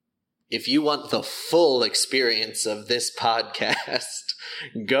if you want the full experience of this podcast,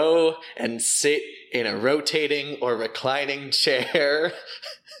 go and sit in a rotating or reclining chair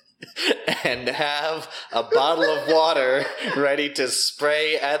and have a bottle of water ready to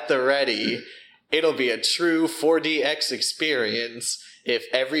spray at the ready. It'll be a true 4DX experience if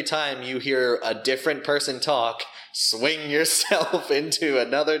every time you hear a different person talk, swing yourself into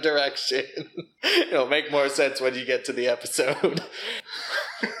another direction. It'll make more sense when you get to the episode.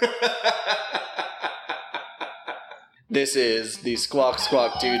 This is the Squawk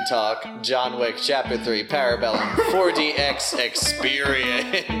Squawk Dude Talk, John Wick Chapter 3 Parabellum 4DX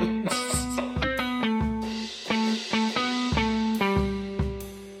Experience.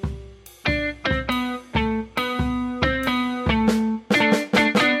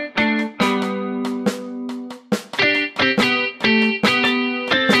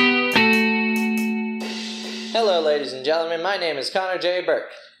 Hello, ladies and gentlemen. My name is Connor J.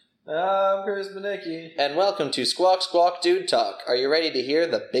 Burke. I'm Chris Benicki. And welcome to Squawk Squawk Dude Talk. Are you ready to hear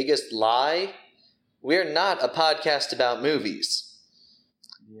the biggest lie? We're not a podcast about movies.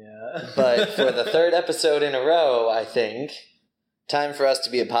 Yeah. But for the third episode in a row, I think, time for us to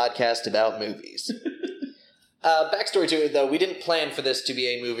be a podcast about movies. Backstory to it, though, we didn't plan for this to be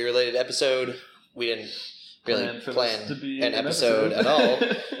a movie-related episode. We didn't really plan to be an episode at all.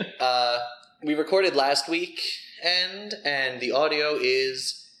 We recorded last week, and the audio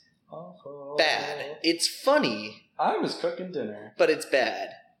is bad. It's funny. I was cooking dinner. But it's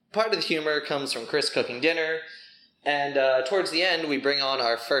bad. Part of the humor comes from Chris cooking dinner, and towards the end we bring on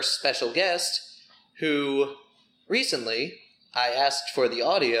our first special guest, who recently I asked for the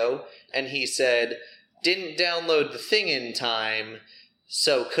audio, and he said, didn't download the thing in time,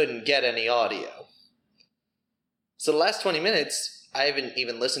 so couldn't get any audio. So the last 20 minutes, I haven't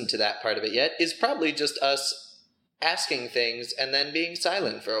even listened to that part of it yet, is probably just us asking things and then being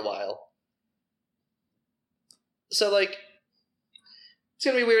silent for a while. So, it's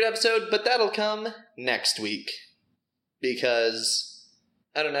gonna be a weird episode, but that'll come next week. Because,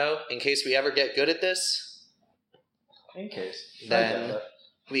 I don't know, in case we ever get good at this, then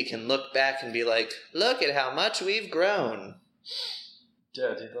we can look back and be like, look at how much we've grown.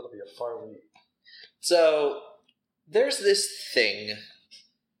 Yeah, dude, that'll be a far leap. So, there's this thing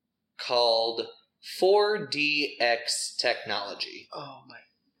called 4DX technology. Oh my.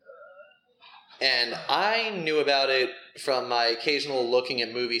 And I knew about it from my occasional looking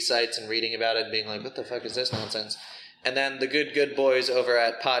at movie sites and reading about it and being like, what the fuck is this nonsense? And then the good boys over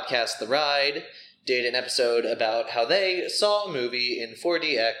at Podcast The Ride did an episode about how they saw a movie in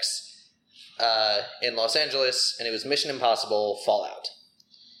 4DX in Los Angeles, and it was Mission Impossible Fallout.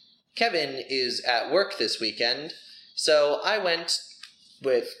 Kevin is at work this weekend, so I went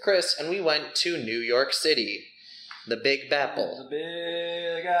with Chris, and we went to New York City. The Big Bapple. The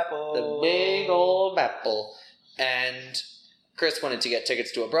Big Apple. The big old Bapple. And Chris wanted to get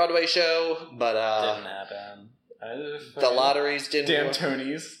tickets to a Broadway show, but didn't happen. The lotteries didn't Damn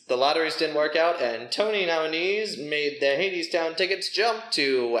Tonys. The lotteries didn't work out, and Tony nominees made their Hadestown tickets jump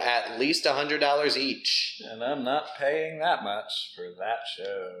to at least $100 each. And I'm not paying that much for that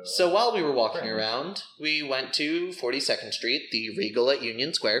show. So while we were walking around, we went to 42nd Street, the Regal at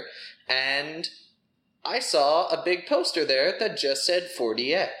Union Square, and I saw a big poster there that just said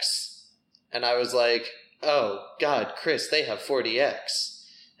 4DX. And I was like, oh, God, Chris, they have 4DX.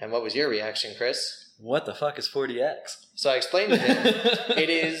 And what was your reaction, Chris? What the fuck is 4DX? So I explained to him,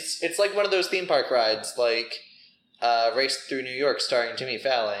 it's like one of those theme park rides, like Race Through New York starring Jimmy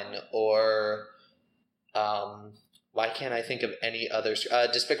Fallon, or why can't I think of any others?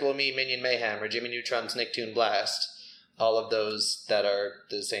 Despicable Me, Minion Mayhem, or Jimmy Neutron's Nicktoon Blast. All of those that are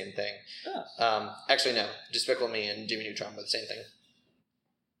the same thing. Oh. Actually, no. Despicable Me and Jimmy Neutron were the same thing.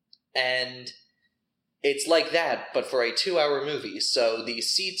 And it's like that, but for a 2-hour movie. So the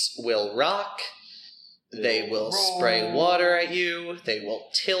seats will rock. They will spray water at you. They will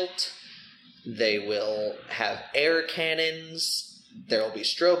tilt. They will have air cannons. There will be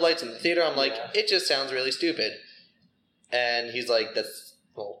strobe lights in the theater. I'm like, It just sounds really stupid. And he's like, that's,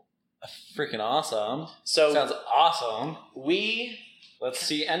 well, freaking awesome. So sounds awesome. Let's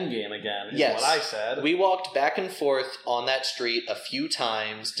see Endgame again, is yes, what I said. We walked back and forth on that street a few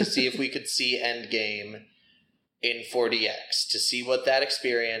times to see if we could see Endgame in 4DX, to see what that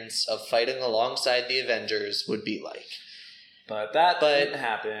experience of fighting alongside the Avengers would be like. But that didn't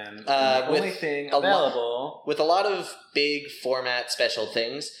happen. The only thing available... with a lot of big format special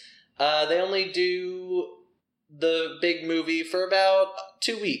things, they only do the big movie for about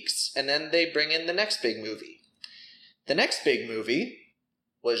 2 weeks, and then they bring in the next big movie. The next big movie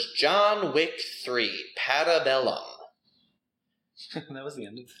was John Wick 3, Parabellum. That was the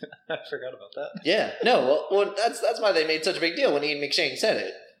end of it. I forgot about that. Yeah. No, well, that's why they made such a big deal when Ian McShane said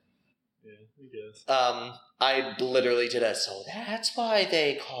it. Yeah, I guess. I literally did a, so that's why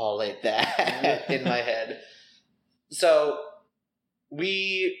they call it that in my head. So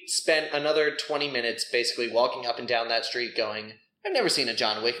we spent another 20 minutes basically walking up and down that street going, I've never seen a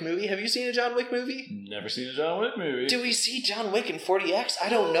John Wick movie. Have you seen a John Wick movie? Never seen a John Wick movie. Do we see John Wick in 40X? I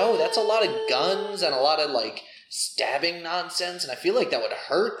don't know. That's a lot of guns and a lot of, like, stabbing nonsense, and I feel like that would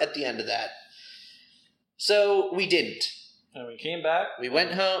hurt at the end of that. So we didn't. And we came back. We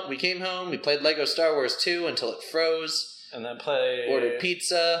went home. We came home. We played Lego Star Wars 2 until it froze. And then ordered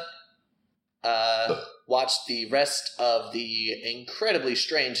pizza. Watched the rest of the incredibly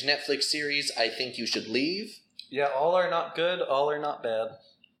strange Netflix series, I Think You Should Leave. Yeah, all are not good, all are not bad.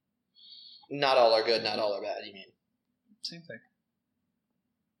 Not all are good, not all are bad, you mean? Same thing.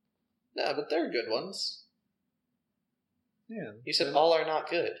 No, but they're good ones. Yeah. You said all are not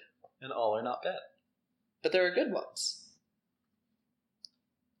good. And all are not bad. But there are good ones.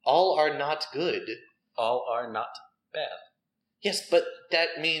 All are not good. All are not bad. Yes, but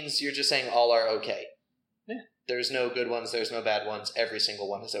that means you're just saying all are okay. Yeah. There's no good ones, there's no bad ones. Every single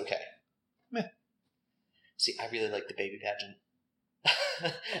one is okay. Yeah. See, I really like the baby pageant.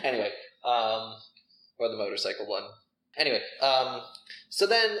 Anyway, or the motorcycle one. Anyway, so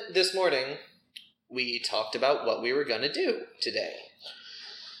then this morning, we talked about what we were going to do today.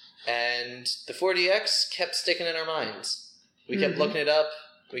 And the 40X kept sticking in our minds. We kept looking it up.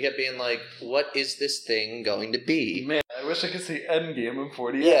 We kept being like, what is this thing going to be? Man, I wish I could see Endgame in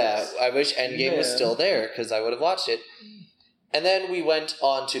 40X. Yeah, I wish Endgame was still there, because I would have watched it. And then we went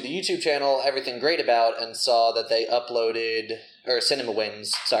on to the YouTube channel, Everything Great About, and saw that they uploaded, or Cinema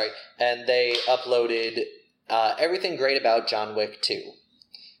Wins, sorry, and they uploaded Everything Great About John Wick 2.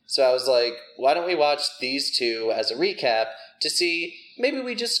 So I was like, why don't we watch these two as a recap to see, maybe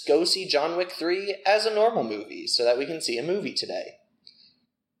we just go see John Wick 3 as a normal movie, so that we can see a movie today.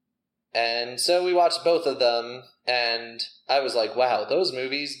 And so we watched both of them, and I was like, wow, those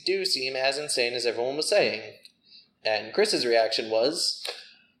movies do seem as insane as everyone was saying. And Chris's reaction was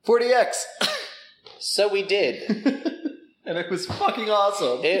 40X. So we did. And it was fucking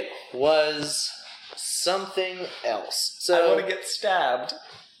awesome. It was something else. So I want to get stabbed.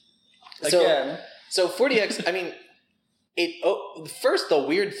 Again. So 40X, I mean, first the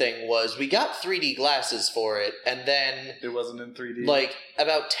weird thing was we got 3D glasses for it, and then it wasn't in 3D. Like,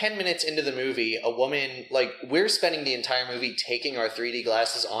 about 10 minutes into the movie, a woman, like, we're spending the entire movie taking our 3D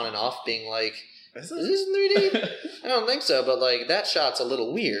glasses on and off, being like, is this in 3D? I don't think so, but, like, that shot's a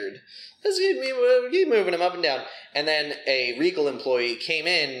little weird. Let's keep moving them up and down. And then a Regal employee came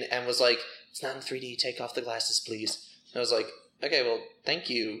in and was like, it's not in 3D, take off the glasses, please. And I was like, okay, well, thank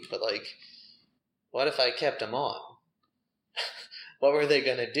you, but, like, what if I kept them on? What were they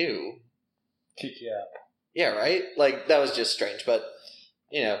gonna do? Kick you out. Yeah, right? Like, that was just strange, but,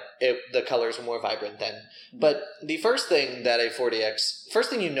 you know, the colors were more vibrant then. But the first thing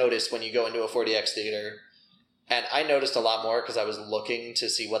you notice when you go into a 40X theater, and I noticed a lot more because I was looking to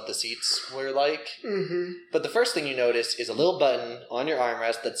see what the seats were like, but the first thing you notice is a little button on your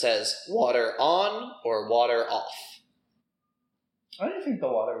armrest that says water on or water off. I didn't think the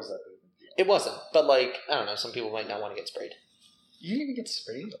water was that big. It wasn't, but, like, I don't know, some people might not want to get sprayed. You didn't even get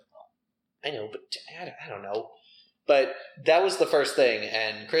sprayed? I know, but I don't know. But that was the first thing,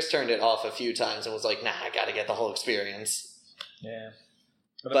 and Chris turned it off a few times and was like, nah, I gotta get the whole experience. Yeah.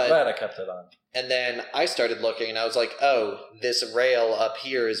 But I'm glad I kept it on. And then I started looking, and I was like, oh, this rail up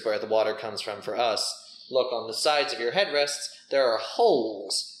here is where the water comes from for us. Look, on the sides of your headrests, there are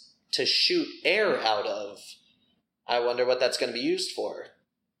holes to shoot air out of. I wonder what that's going to be used for.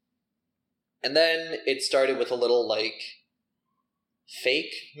 And then it started with a little, like,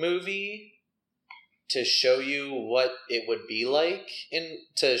 fake movie to show you what it would be like,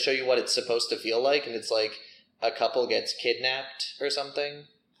 to show you what it's supposed to feel like, and it's like a couple gets kidnapped or something.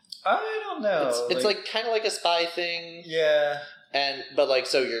 I don't know. It's like kind of like a spy thing. Yeah. But like,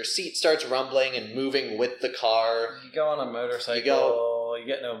 so your seat starts rumbling and moving with the car. You go on a motorcycle. You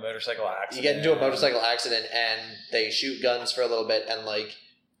get into a motorcycle accident. You get into a motorcycle accident, and they shoot guns for a little bit, and like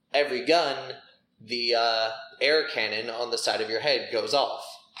every gun, the air cannon on the side of your head goes off.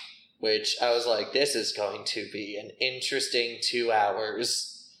 Which I was like, this is going to be an interesting 2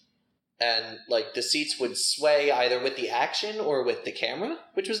 hours. And like the seats would sway either with the action or with the camera,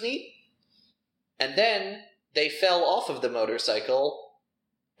 which was neat. And then they fell off of the motorcycle,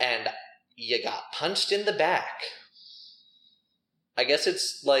 and you got punched in the back. I guess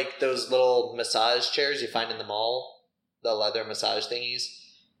it's like those little massage chairs you find in the mall, the leather massage thingies.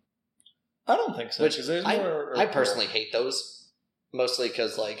 I don't think so. Which I personally hate those. Mostly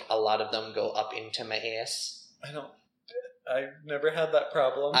because, like, a lot of them go up into my ass. I've never had that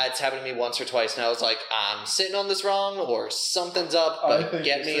problem. It's happened to me once or twice, and I was like, I'm sitting on this wrong, or something's up, but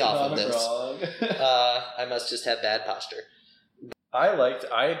get me off of this. I must just have bad posture.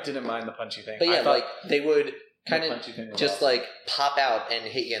 I didn't mind the punchy thing. But yeah, like, they would kind of just, like, pop out and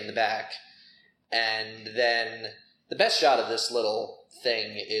hit you in the back. And then the best shot of this little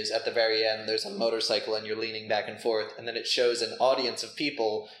thing is at the very end, there's a motorcycle and you're leaning back and forth, and then it shows an audience of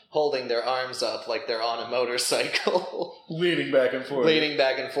people holding their arms up like they're on a motorcycle. Leaning back and forth. Leaning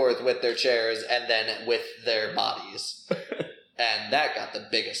back and forth with their chairs and then with their bodies. And that got the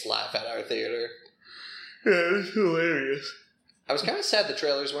biggest laugh at our theater. Yeah, it was hilarious. I was kind of sad the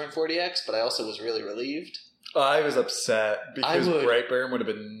trailers weren't 4DX, but I also was really relieved. I was upset because Brightburn would have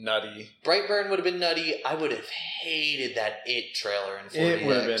been nutty. Brightburn would have been nutty. I would have hated that It trailer in 4DX. It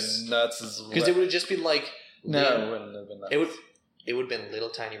would have been nuts as well. Because it would have just been like... No, it wouldn't have been nuts. It would have been little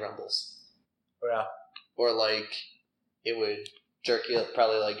tiny rumbles. Yeah. Or like, it would jerk your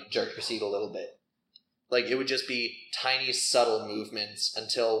seat a little bit. Like, it would just be tiny, subtle movements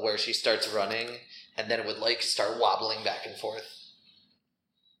until where she starts running, and then it would, like, start wobbling back and forth.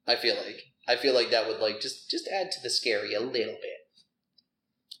 I feel like that would, like, just add to the scary a little bit.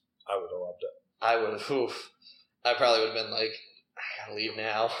 I would have loved it. I would have, I probably would have been like, I gotta leave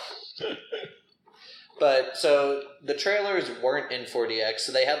now. But, so, the trailers weren't in 4DX,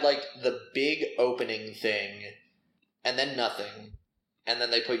 so they had, like, the big opening thing, and then nothing, and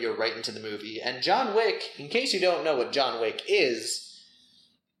then they put you right into the movie. And John Wick, in case you don't know what John Wick is,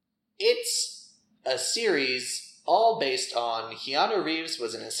 it's a series all based on Keanu Reeves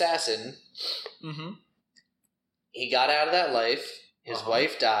was an assassin. Mm-hmm. He got out of that life. His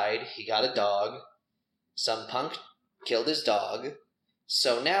wife died. He got a dog. Some punk killed his dog.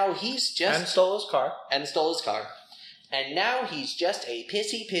 So now he's just... And stole his car. And now he's just a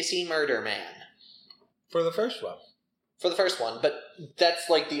pissy murder man. For the first one. But that's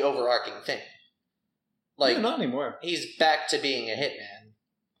like the overarching thing. Like, not anymore. He's back to being a hitman,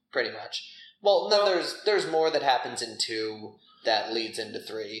 pretty much. Well, then there's more that happens in 2 that leads into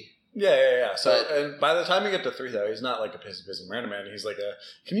 3. Yeah. So, and by the time you get to 3, though, he's not like a pissy murder man. He's like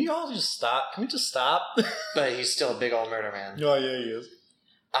can you all just stop? Can we just stop? But he's still a big old murder man. Oh, yeah, he is.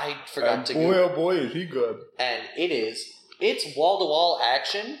 I forgot to go. Boy, is he good. And it's wall-to-wall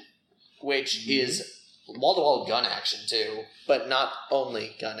action, which is wall-to-wall gun action, too. But not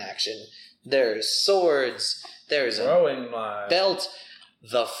only gun action. There's swords. There's a belt.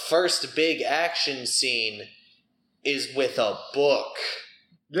 The first big action scene is with a book.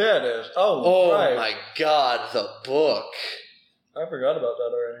 Yeah, it is. Oh right. My God, the book. I forgot about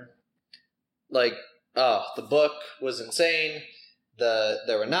that already. Like, the book was insane.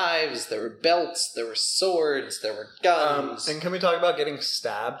 There were knives, there were belts, there were swords, there were guns. And can we talk about getting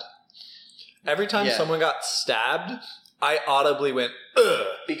stabbed? Every time someone got stabbed, I audibly went, ugh,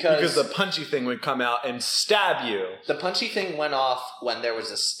 because the punchy thing would come out and stab you. The punchy thing went off when there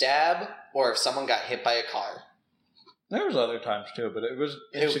was a stab or if someone got hit by a car. There was other times too, but it was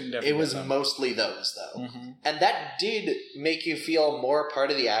insignificant. It was mostly those, though. Mm-hmm. And that did make you feel more part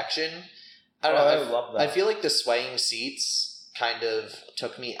of the action. I don't know. I love that. I feel like the swaying seats kind of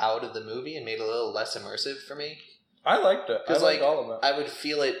took me out of the movie and made it a little less immersive for me. I liked it. I liked all of it. I would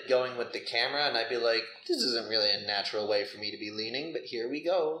feel it going with the camera, and I'd be like, this isn't really a natural way for me to be leaning, but here we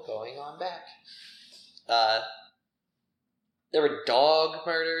go, going on back. There were dog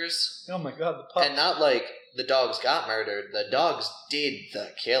murders. Oh my God, the pups. And not like the dogs got murdered, the dogs did the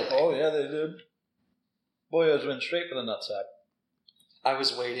killing. Oh yeah, they did. Boyos went straight for the nutsack. I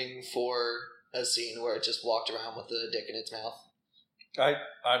was waiting for a scene where it just walked around with a dick in its mouth.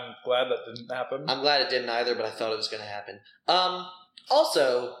 I'm glad that didn't happen. I'm glad it didn't either, but I thought it was going to happen.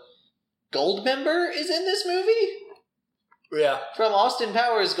 Also, Goldmember is in this movie? Yeah. From Austin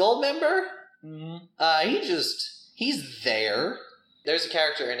Powers' Goldmember? Mm-hmm. He's there. There's a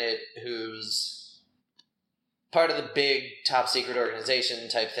character in it who's part of the big top secret organization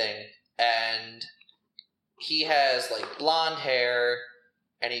type thing, and he has, like, blonde hair,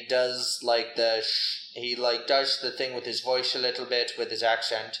 and he does, like, does the thing with his voice a little bit, with his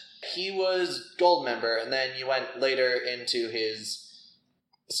accent. He was Goldmember, and then you went later into his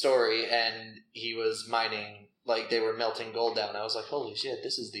story, and he was mining, like, they were melting gold down. I was like, holy shit,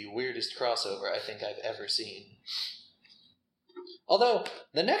 this is the weirdest crossover I think I've ever seen. Although,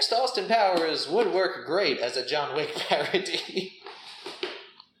 the next Austin Powers would work great as a John Wick parody.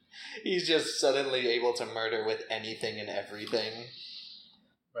 He's just suddenly able to murder with anything and everything.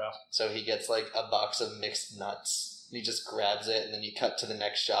 Yeah. So he gets, like, a box of mixed nuts, and he just grabs it, and then you cut to the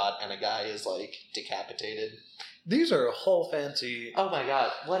next shot, and a guy is, like, decapitated. These are whole fancy... Oh my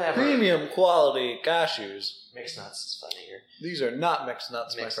god, whatever. Premium quality cashews. Mixed nuts is funnier. These are not mixed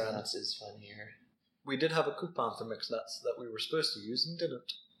nuts, my friend. Mixed nuts is funnier. We did have a coupon for mixed nuts that we were supposed to use and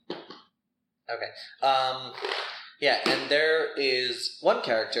didn't. Okay. Yeah, and there is one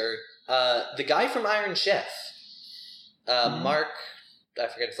character, the guy from Iron Chef. Mark, I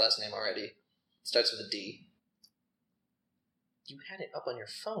forget his last name already. It starts with a D. You had it up on your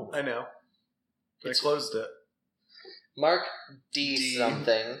phone. I know. I closed it. Mark D.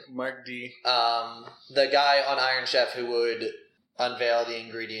 something. Mark D. The guy on Iron Chef who would unveil the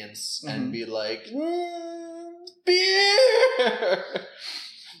ingredients and be like, beer!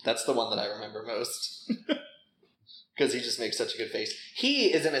 That's the one that I remember most. Because he just makes such a good face.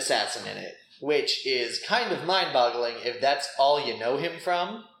 He is an assassin in it, which is kind of mind-boggling if that's all you know him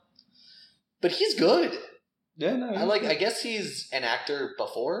from. But he's good. Yeah, no. I guess he's an actor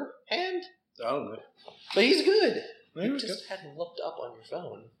beforehand. I don't know. But he's good. You just hadn't looked up on your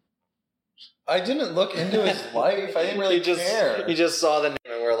phone. I didn't look into his life. I didn't really care. You just saw the name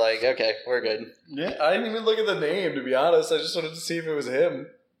and we're like, okay, we're good. Yeah, I didn't even look at the name, to be honest. I just wanted to see if it was him.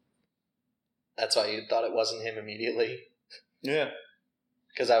 That's why you thought it wasn't him immediately? Yeah.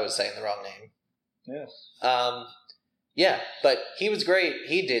 Because I was saying the wrong name. Yeah. Yeah, but he was great.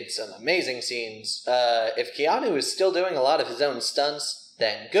 He did some amazing scenes. If Keanu is still doing a lot of his own stunts,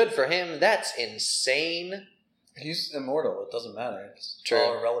 then good for him. That's insane. He's immortal. It doesn't matter. It's True.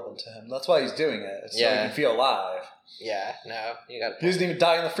 all irrelevant to him. That's why he's doing it. It's so he can feel alive. Yeah, no, you got. He doesn't even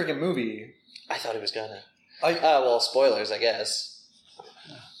die in the freaking movie. I thought he was gonna. Well, spoilers, I guess.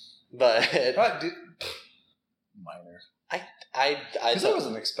 But minor. I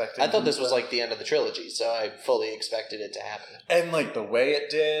wasn't expecting. I thought this was like the end of the trilogy, so I fully expected it to happen. And like the way it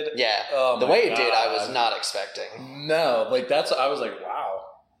did, yeah, the way it did, I was not expecting. No, like that's. I was like, wow.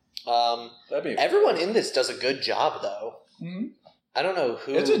 Everyone in this does a good job, though. Mm-hmm. I don't know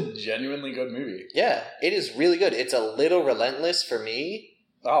who. It's a genuinely good movie. Yeah, it is really good. It's a little relentless for me.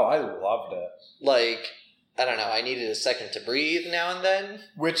 Oh, I loved it. Like, I don't know. I needed a second to breathe now and then.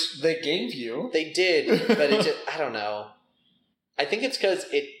 Which they gave you. They did, but it just, I don't know. I think it's because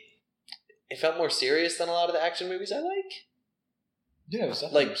it felt more serious than a lot of the action movies I like. Yeah, it was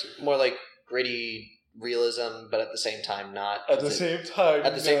like more like gritty realism, but at the same time not. At the same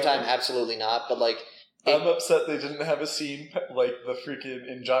time, absolutely not. But like, I'm upset they didn't have a scene like the freaking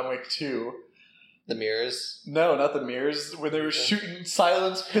in John Wick 2. The mirrors? No, not the mirrors. When they were shooting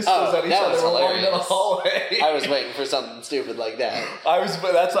silenced pistols at each other walking down the hallway. I was waiting for something stupid like that. I was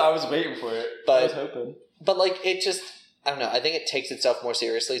waiting for it. I was hoping. But like, it just, I don't know. I think it takes itself more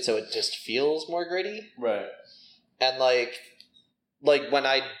seriously, so it just feels more gritty. Right. And like when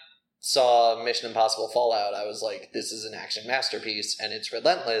I saw Mission Impossible Fallout, I was like, this is an action masterpiece, and it's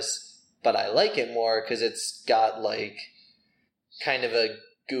relentless, but I like it more because it's got like kind of a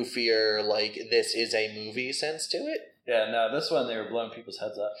goofier, like, this is a movie sense to it. Yeah, no, this one they were blowing people's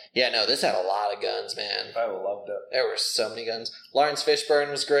heads up. Yeah, no, this had a lot of guns, man. I loved it. There were so many guns. Lawrence Fishburne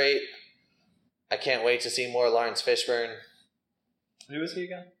was great. I can't wait to see more Lawrence Fishburne. Who was he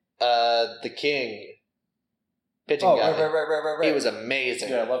again? The King. Pitching guy. Right. He was amazing.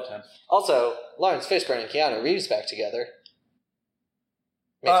 Yeah, I loved him. Also, Lawrence Fishburne and Keanu Reeves back together.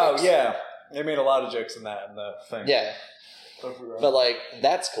 Matrix. Oh, yeah. They made a lot of jokes in that in the thing. Yeah. But, like,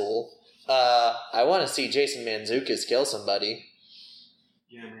 that's cool. I want to see Jason Mantzoukas kill somebody.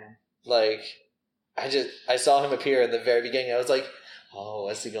 Yeah, man. Like, I saw him appear in the very beginning. I was like, oh,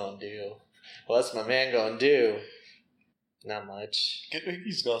 what's he gonna do? What's my man gonna do? Not much.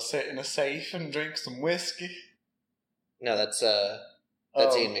 He's gonna sit in a safe and drink some whiskey. No, that's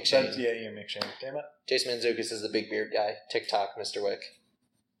Ian McShane. Ian McShane. Damn it. Jason Mantzoukas is the big beard guy. TikTok, Mr. Wick.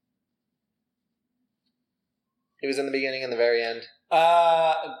 He was in the beginning and the very end.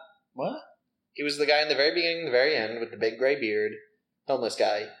 What? He was the guy in the very beginning and the very end with the big gray beard. Homeless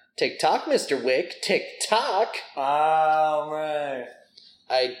guy. TikTok, Mr. Wick. TikTok. Right.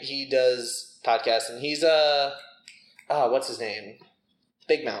 He does podcasts, and he's what's his name?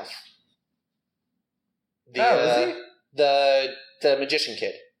 Big Mouth. Is he? The magician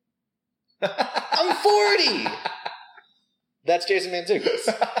kid. I'm 40! That's Jason Mantzoukas.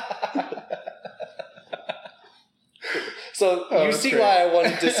 So you see great. Why I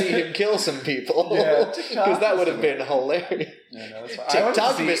wanted to see him kill some people. Yeah, because that would have been hilarious. Yeah, no, that's fine.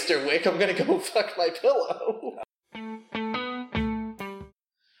 TikTok, Mr. Wick, I'm going to go fuck my pillow.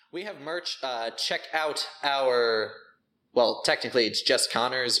 We have merch. Check out our, well, technically it's just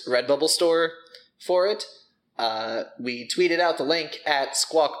Connor's Redbubble store for it. We tweeted out the link at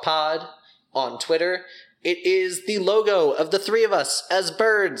Squawk Pod on Twitter. It is the logo of the three of us as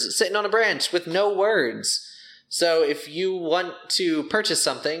birds sitting on a branch with no words. So if you want to purchase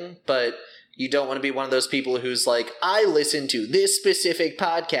something, but you don't want to be one of those people who's like, I listen to this specific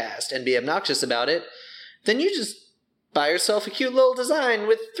podcast and be obnoxious about it, then you just buy yourself a cute little design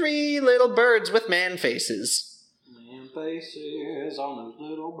with 3 little birds with man faces. Man faces on those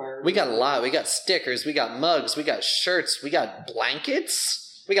little birds. We got a lot. We got stickers. We got mugs. We got shirts. We got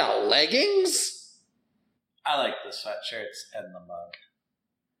blankets. We got leggings. I like the sweatshirts and the mug.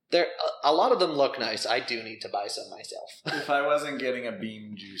 A lot of them look nice. I do need to buy some myself. If I wasn't getting a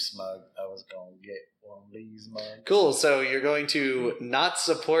Beam Juice mug, I was going to get one of these mugs. Cool. So you're going to not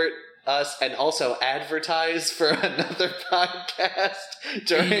support us and also advertise for another podcast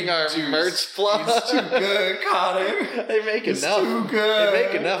during our merch plug. It's too good, Connor. They make it's enough. Too good. They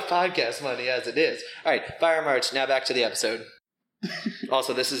make enough podcast money as it is. All right, buy our merch. Now back to the episode.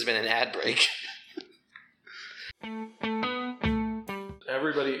 Also, this has been an ad break.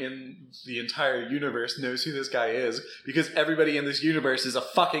 Everybody in the entire universe knows who this guy is because everybody in this universe is a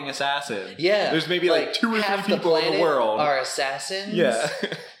fucking assassin. Yeah. There's maybe like 2 or 3 people in the world are assassins. Yeah.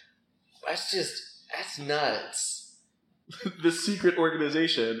 That's nuts. The secret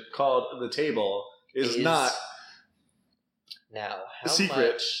organization called The Table is not now. How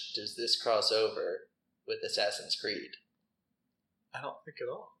secret. Much does this cross over with Assassin's Creed? I don't think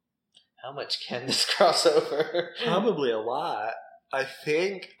at all. How much can this cross over? Probably a lot.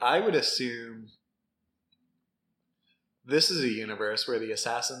 I would assume this is a universe where the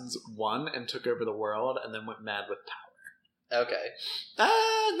assassins won and took over the world and then went mad with power. Okay.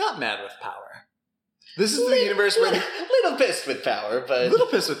 Not mad with power. This is the universe where little pissed with power, but little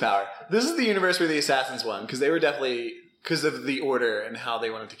pissed with power. This is the universe where the assassins won because they were definitely because of the order and how they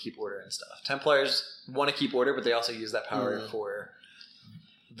wanted to keep order and stuff. Templars want to keep order, but they also use that power for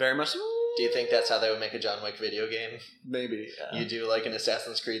very much. Do you think that's how they would make a John Wick video game? Maybe. Yeah. You do like an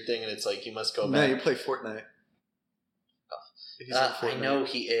Assassin's Creed thing, and it's like you must go back. No, you play Fortnite. I know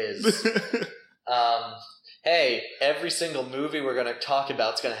he is. Hey, every single movie we're going to talk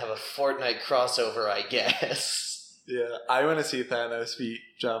about is going to have a Fortnite crossover, I guess. Yeah, I want to see Thanos beat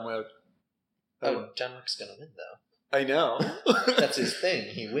John Wick. Oh, John Wick's going to win, though. I know. That's his thing.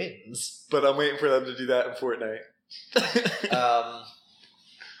 He wins. But I'm waiting for them to do that in Fortnite.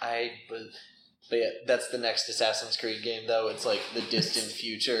 But yeah, that's the next Assassin's Creed game, though. It's like the distant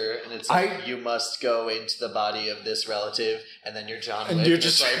future, and it's like you must go into the body of this relative, and then you're John Wick. And you're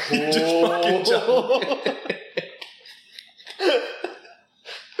just like, fucking John Wick.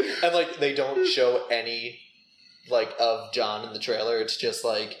 And like they don't show any like of John in the trailer. It's just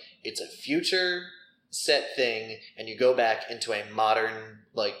like it's a future set thing, and you go back into a modern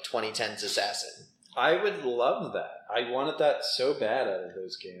like 2010s assassin. I would love that. I wanted that so bad out of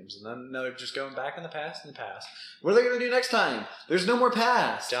those games. And then now they're just going back in the past and the past. What are they going to do next time? There's no more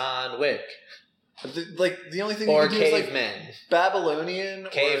past. John Wick. The only thing or you can do is cavemen. Babylonian.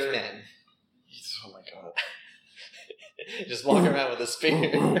 Cavemen. Oh my god. Just walking around with a spear.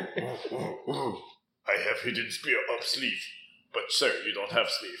 I have hidden spear up sleeve. But sir, you don't have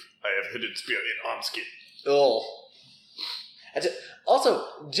sleeve. I have hidden spear in arm skin. Oh. Also,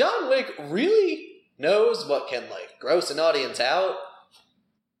 John Wick really knows what can like gross an audience out.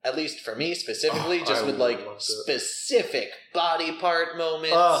 At least for me specifically, just with like specific body part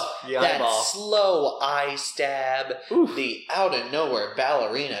moments. That eyeball. Slow eye stab. Oof. The out of nowhere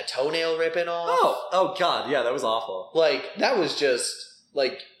ballerina toenail ripping off. Oh god, yeah, that was awful. Like that was just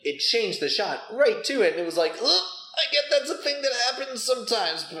like it changed the shot right to it, and it was like, I get that's a thing that happens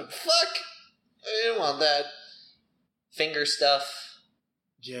sometimes, but fuck, I didn't want that. Finger stuff.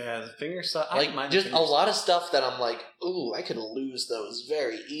 Yeah, the finger stuff. Like, just a lot of stuff that I'm like, ooh, I could lose those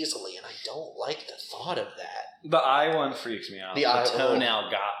very easily, and I don't like the thought of that. The eye one freaks me out. The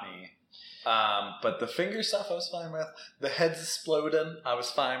toenail got me. But the finger stuff I was fine with. The heads exploding, I was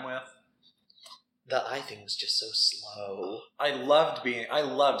fine with. The eye thing was just so slow. I loved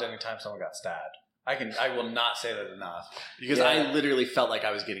anytime someone got stabbed. I will not say that enough. Because I literally felt like I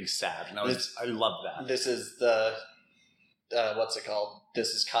was getting stabbed, and I loved that. This is the... what's it called?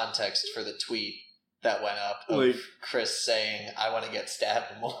 This is context for the tweet that went up of like, Chris saying, I want to get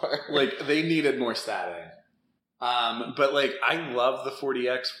stabbed more. Like, they needed more stabbing. But, like, I love the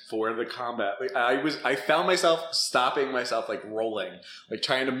 40X for the combat. Like, I found myself stopping myself, like, rolling. Like,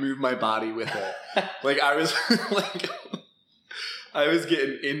 trying to move my body with it. Like, I was, like... I was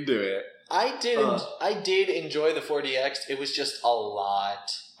getting into it. I did enjoy the 40X. It was just a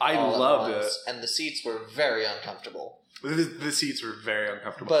lot. I loved it. And the seats were very uncomfortable. The seats were very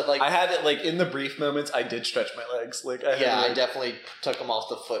uncomfortable. But like I had it like in the brief moments I did stretch my legs. Like I definitely took them off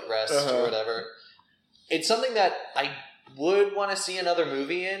the footrest or whatever. It's something that I would want to see another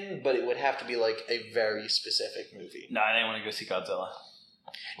movie in, but it would have to be like a very specific movie. No, I didn't want to go see Godzilla.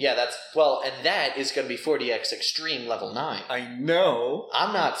 Yeah, and that is going to be 4DX Extreme Level 9. I know.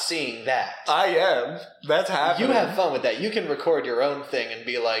 I'm not seeing that. I am. That's happening. You have fun with that. You can record your own thing and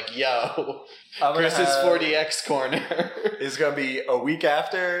be like, yo, Chris's 4DX corner. It's going to be a week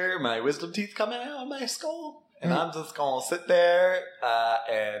after my wisdom teeth coming out of my skull. And I'm just going to sit there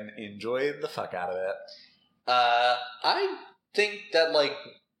and enjoy the fuck out of it. I think that, like,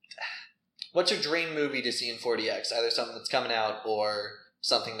 what's your dream movie to see in 4DX? Either something that's coming out or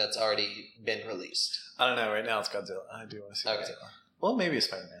something that's already been released. I don't know. Right now it's Godzilla. I do want to see Okay. Godzilla. Well, maybe a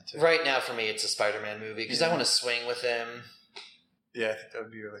Spider-Man too. Right now, for me, it's a Spider-Man movie because I want to swing with him. Yeah, I think that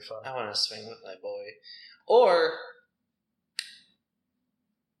would be really fun. I want to swing with my boy. Or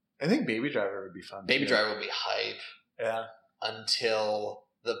I think Baby Driver would be fun. Baby too. Driver would be hype Yeah. until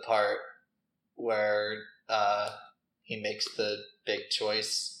the part where he makes the big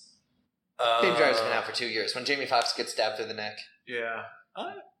choice. Baby Driver's been out for 2 years. When Jamie Foxx gets stabbed through the neck. Yeah.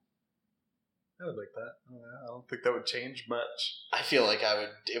 I would like that. I don't think that would change much. I feel like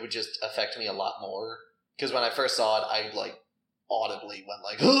it would just affect me a lot more. Because when I first saw it, I, like, audibly went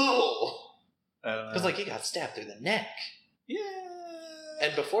like, oh! I don't know. Because, like, he got stabbed through the neck. Yeah.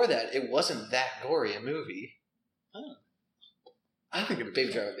 And before that, it wasn't that gory a movie. I think it'd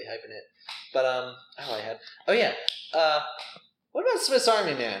Baby Driver would be hyping it. But, oh yeah. What about Swiss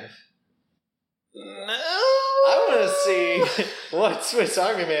Army Man? No. I want to see what Swiss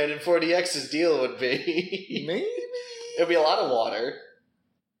Army Man and 4DX's deal would be. Maybe. It would be a lot of water.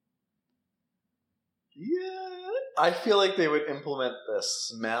 Yeah. I feel like they would implement the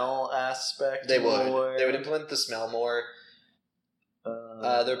smell aspect. They would. more. They would implement the smell more.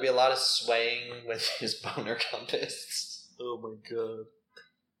 There would be a lot of swaying with his boner compass. Oh my god.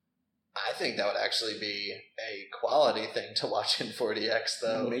 I think that would actually be a quality thing to watch in 4DX,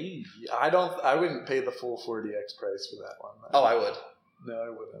 though. Maybe. I wouldn't pay the full 4DX price for that one. Oh, I would. No, I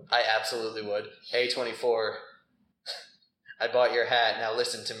wouldn't. I absolutely would. A24, I bought your hat, now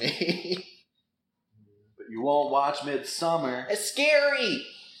listen to me. But you won't watch Midsummer. It's scary!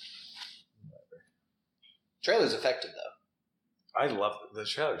 Trailer's effective, though. I love it. The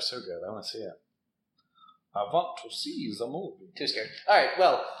trailer's so good. I want to see it. I want to see the movie. Too scared. Alright,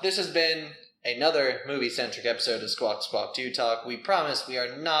 well, this has been another movie-centric episode of Squawk Squawk Dude Talk. We promise we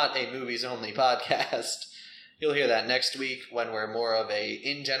are not a movies-only podcast. You'll hear that next week when we're more of a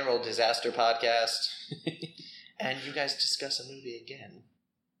in-general disaster podcast. And you guys discuss a movie again.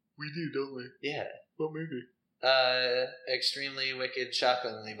 We do, don't we? Yeah. What movie? Extremely Wicked,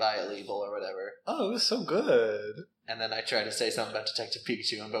 Shockingly Vile Evil, or whatever. Oh, it was so good. And then I try to say something about Detective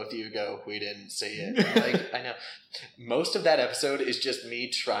Pikachu, and both of you go, we didn't see it. Like, I know. Most of that episode is just me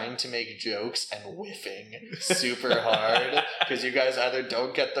trying to make jokes and whiffing super hard, because you guys either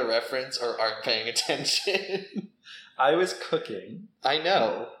don't get the reference or aren't paying attention. I was cooking. I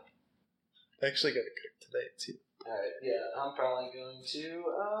know. I actually got to cook today, too. Alright, yeah, I'm probably going to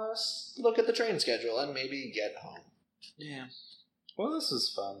look at the train schedule and maybe get home. Yeah. Well, this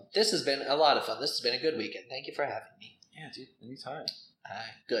was fun. This has been a lot of fun. This has been a good weekend. Thank you for having me. Yeah, dude, anytime.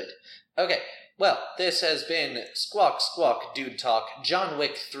 Good. Okay, well, this has been Squawk Squawk Dude Talk, John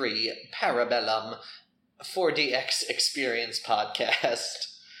Wick 3, Parabellum, 4DX Experience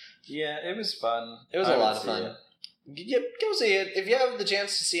Podcast. Yeah, it was fun. It was a lot of fun. Yep, go see it. If you have the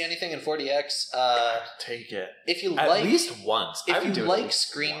chance to see anything in 4DX, take it. if you At like, least once. I if would do you it at like least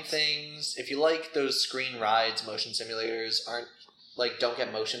screen once. things, if you like those screen rides, motion simulators aren't like don't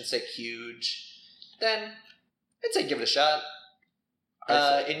get motion sick huge, then I'd say give it a shot.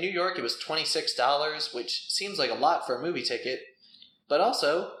 In New York, it was $26, which seems like a lot for a movie ticket. But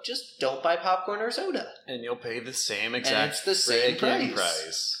also, just don't buy popcorn or soda. And you'll pay the same exact it's the same freaking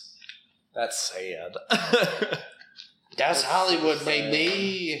price. That's sad. That's Hollywood,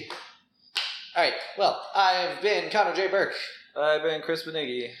 baby. Alright, well, I've been Connor J. Burke. I've been Chris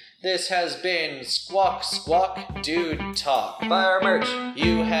Beniggi. This has been Squawk Squawk Dude Talk. Buy our merch.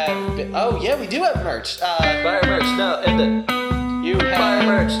 You have been... Oh, yeah, we do have merch. Buy our merch. No, end it. You Buy our have...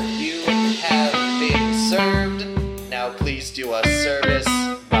 merch. You have been served. Now please do us service.